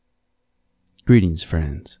Greetings,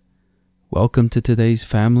 friends. Welcome to today's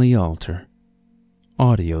Family Altar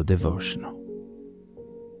audio devotional.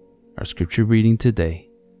 Our scripture reading today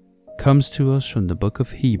comes to us from the book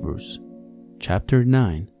of Hebrews, chapter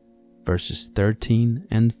 9, verses 13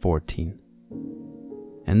 and 14.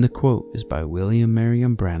 And the quote is by William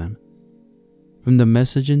Marion Branham from the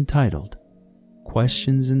message entitled,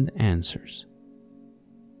 Questions and Answers.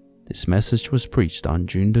 This message was preached on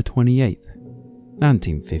June the 28th,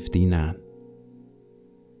 1959.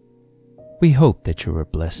 We hope that you are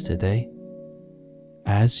blessed today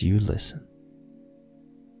as you listen.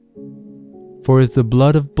 For if the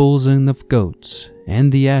blood of bulls and of goats,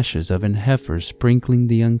 and the ashes of an heifer sprinkling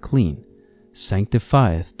the unclean,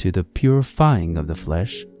 sanctifieth to the purifying of the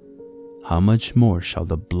flesh, how much more shall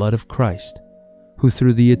the blood of Christ, who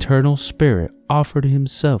through the eternal Spirit offered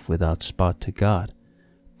himself without spot to God,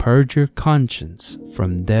 purge your conscience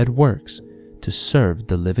from dead works to serve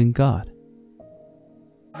the living God?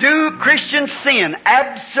 Do Christians sin?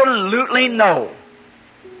 Absolutely no.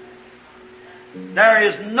 There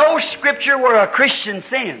is no scripture where a Christian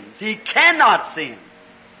sins. He cannot sin.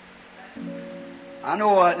 I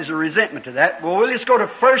know there's a resentment to that. Well, we'll just go to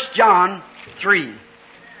 1 John 3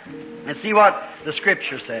 and see what the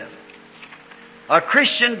scripture says. A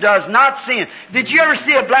Christian does not sin. Did you ever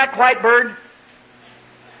see a black-white bird?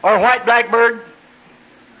 Or a white-black bird?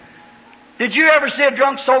 Did you ever see a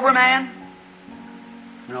drunk sober man?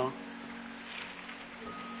 No.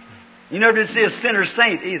 You never did see a sinner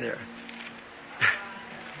saint either.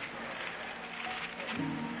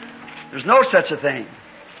 There's no such a thing.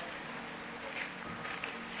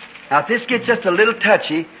 Now, if this gets just a little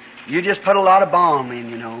touchy, you just put a lot of balm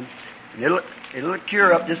in, and it'll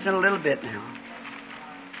cure up just in a little bit now.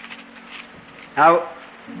 Now,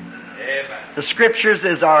 the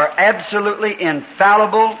Scriptures are absolutely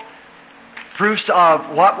infallible proofs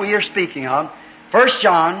of what we are speaking of. 1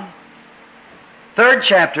 John, 3rd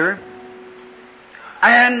chapter,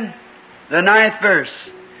 and the 9th verse.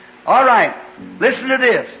 All right, listen to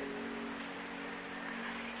this.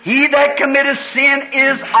 He that committeth sin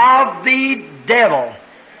is of the devil.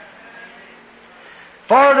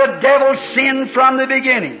 For the devil sinned from the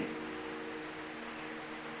beginning.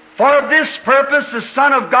 For this purpose the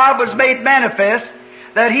Son of God was made manifest,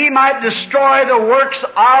 that He might destroy the works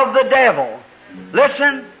of the devil.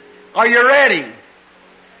 Listen, are you ready?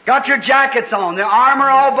 Got your jackets on, the armor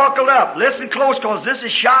all buckled up. Listen close, because this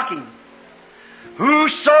is shocking.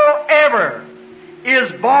 Whosoever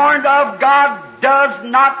is born of God does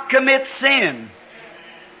not commit sin.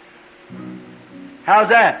 How's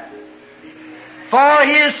that? For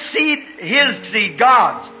his seed,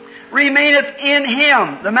 God's, remaineth in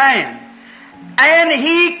him, the man. And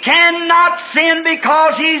he cannot sin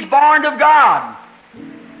because he's born of God.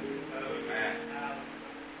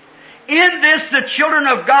 In this the children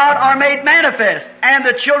of God are made manifest, and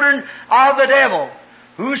the children of the devil.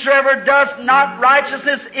 Whosoever does not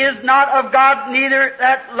righteousness is not of God, neither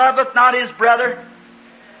that loveth not his brother.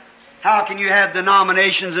 How can you have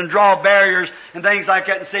denominations and draw barriers and things like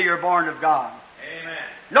that and say you're born of God? Amen.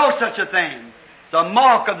 No such a thing. It's a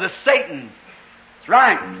mark of the Satan. That's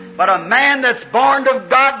right. But a man that's born of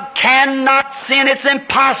God cannot sin. It's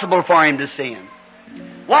impossible for him to sin.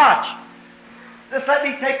 Watch. Just let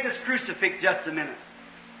me take this crucifix just a minute.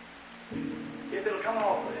 If it'll come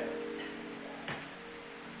off of there.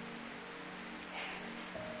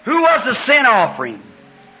 Who was the sin offering?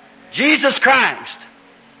 Jesus Christ.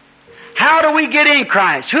 How do we get in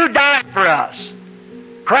Christ? Who died for us?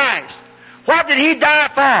 Christ. What did He die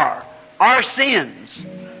for? Our sins.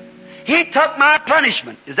 He took my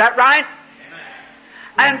punishment. Is that right?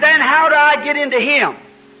 And then how do I get into Him?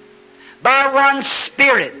 By one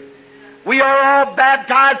Spirit. We are all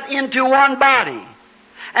baptized into one body.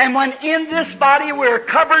 And when in this body we're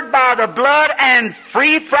covered by the blood and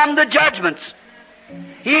free from the judgments.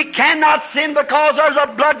 He cannot sin because there's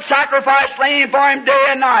a blood sacrifice laying for him day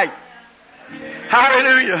and night.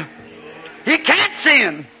 Hallelujah. He can't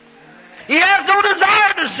sin. He has no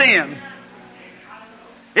desire to sin.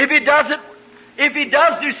 If he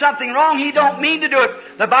does do something wrong, he don't mean to do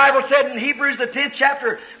it. The Bible said in Hebrews the 10th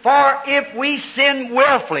chapter, for if we sin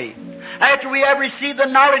willfully, after we have received the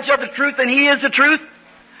knowledge of the truth, and He is the truth,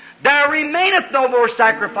 there remaineth no more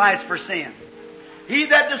sacrifice for sin. He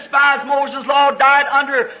that despised Moses' law died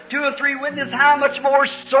under 2 or 3 witnesses. How much more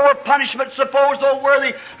sore punishment suppose, O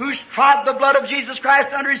worthy, who's trod the blood of Jesus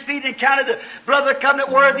Christ under his feet and counted the blood of the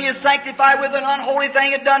covenant worthy is sanctified with an unholy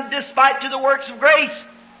thing and done despite to the works of grace.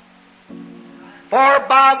 For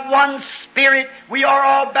by one Spirit we are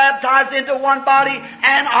all baptized into one body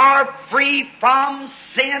and are free from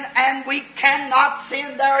sin, and we cannot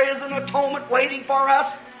sin. There is an atonement waiting for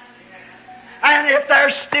us. And if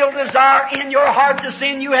there's still desire in your heart to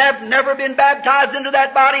sin, you have never been baptized into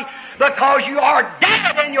that body, because you are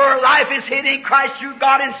dead and your life is hid in Christ through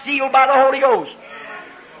God and sealed by the Holy Ghost.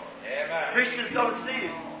 Amen. Christians don't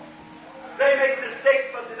sin. They make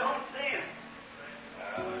mistakes, but they don't sin.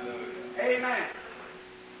 Amen.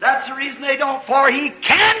 That's the reason they don't, for he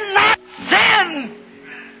cannot sin.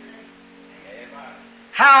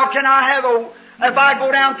 How can I have if I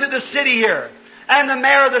go down to the city here, and the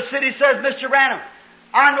mayor of the city says, Mr. Branham,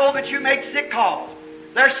 I know that you make sick calls.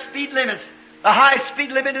 There's speed limits. The highest speed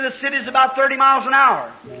limit in the city is about 30 miles an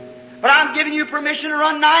hour. But I'm giving you permission to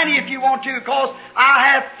run 90 if you want to, because I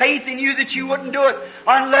have faith in you that you wouldn't do it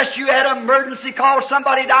unless you had an emergency call,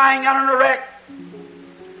 somebody dying out in a wreck.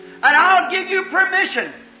 And I'll give you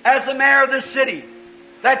permission as the mayor of this city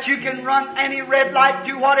that you can run any red light,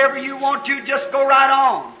 do whatever you want to, just go right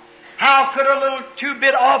on. How could a little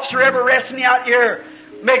 2-bit officer ever arrest me out here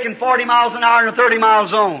making 40 miles an hour in a 30-mile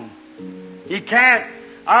zone? He can't.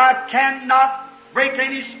 I cannot break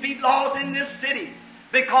any speed laws in this city.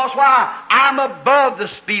 Because why? I'm above the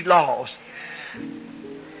speed laws.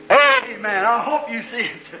 Amen. I hope you see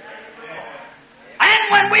it.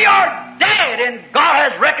 And when we are dead and God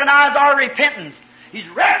has recognized our repentance, He's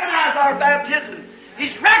recognized our baptism,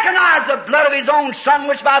 He's recognized the blood of His own Son,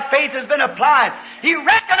 which by faith has been applied. He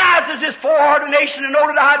recognizes His foreordination in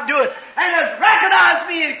order to how to do it, and has recognized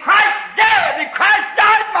me in Christ's death, and Christ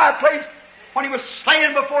died in my place. When He was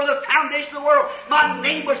slain before the foundation of the world, my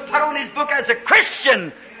name was put on His book as a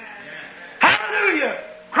Christian. Hallelujah!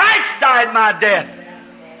 Christ died my death.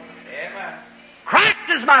 Christ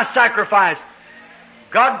is my sacrifice.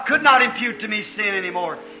 God could not impute to me sin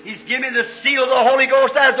anymore. He's given me the seal of the Holy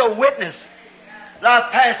Ghost as a witness that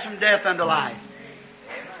I've passed from death unto life.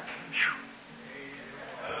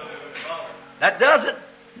 That does it.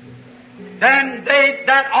 Then they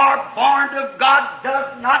that are born of God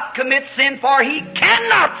does not commit sin, for he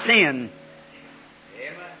cannot sin.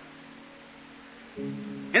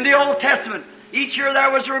 In the Old Testament, each year there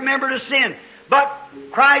was to remember to sin. But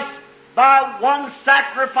Christ, by one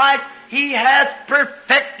sacrifice, He has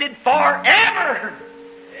perfected forever.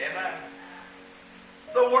 Amen.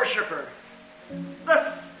 The worshiper.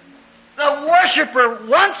 The worshiper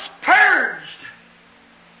once purged.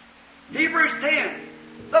 Hebrews 10.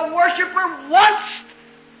 The worshiper once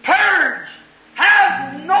purged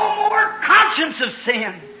has no more conscience of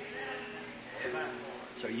sin. Amen.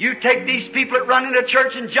 So you take these people that run into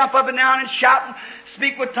church and jump up and down and shout and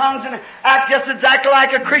speak with tongues and act just exactly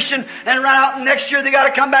like a Christian and run out, and next year they got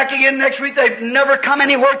to come back again next week. They've never come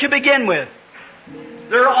anywhere to begin with.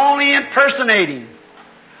 They're only impersonating.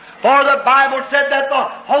 For the Bible said that the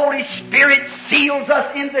Holy Spirit seals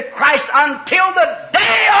us into Christ until the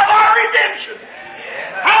day of our redemption.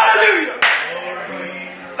 Hallelujah!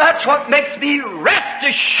 That's what makes me rest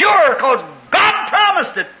assured, because God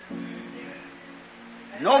promised it.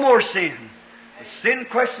 No more sin. The sin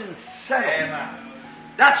question's settled.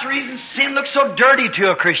 That's the reason sin looks so dirty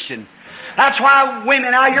to a Christian. That's why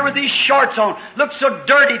women out here with these shorts on look so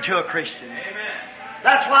dirty to a Christian.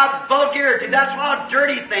 That's why vulgarity, that's why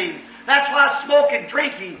dirty things, that's why smoking,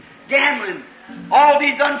 drinking, gambling, all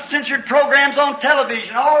these uncensored programs on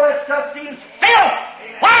television, all that stuff seems filth.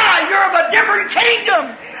 Why? You're of a different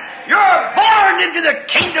kingdom. You're born into the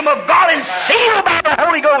kingdom of God and sealed by the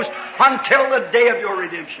Holy Ghost until the day of your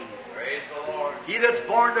redemption. Praise the Lord. He that's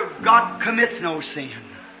born of God commits no sin,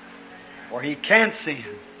 for he can't sin.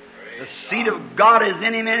 The seed of God is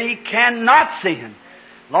in him and he cannot sin.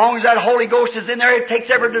 As long as that Holy Ghost is in there, it takes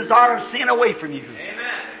every desire of sin away from you.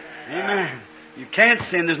 Amen. Amen. You can't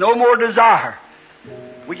sin. There's no more desire.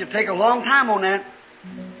 We could take a long time on that,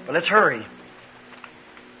 but let's hurry.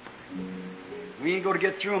 We ain't going to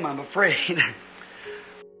get through them, I'm afraid.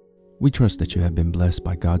 We trust that you have been blessed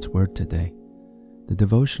by God's Word today. The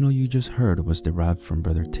devotional you just heard was derived from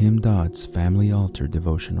Brother Tim Dodd's Family Altar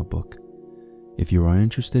devotional book. If you are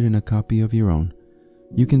interested in a copy of your own,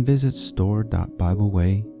 you can visit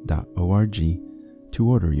store.bibleway.org to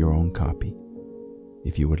order your own copy.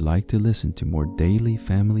 If you would like to listen to more daily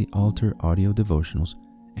Family Altar audio devotionals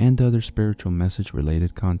and other spiritual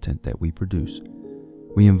message-related content that we produce,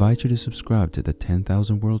 we invite you to subscribe to the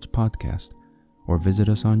 10,000 Worlds podcast or visit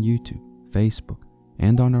us on YouTube, Facebook,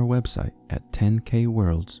 and on our website at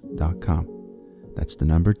 10kworlds.com. That's the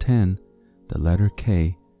number 10, the letter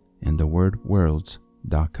K, and the word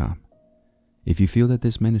worlds.com. If you feel that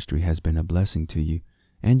this ministry has been a blessing to you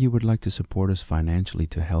and you would like to support us financially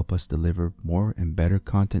to help us deliver more and better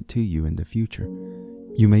content to you in the future,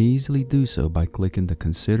 you may easily do so by clicking the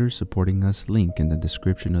Consider Supporting Us link in the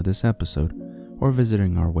description of this episode or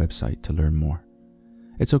visiting our website to learn more.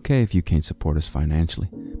 It's okay if you can't support us financially,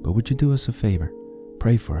 but would you do us a favor?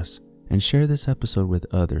 Pray for us and share this episode with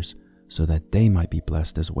others so that they might be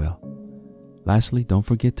blessed as well. Lastly, don't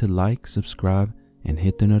forget to like, subscribe, and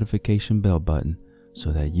hit the notification bell button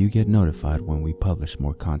so that you get notified when we publish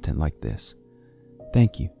more content like this.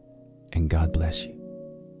 Thank you, and God bless you.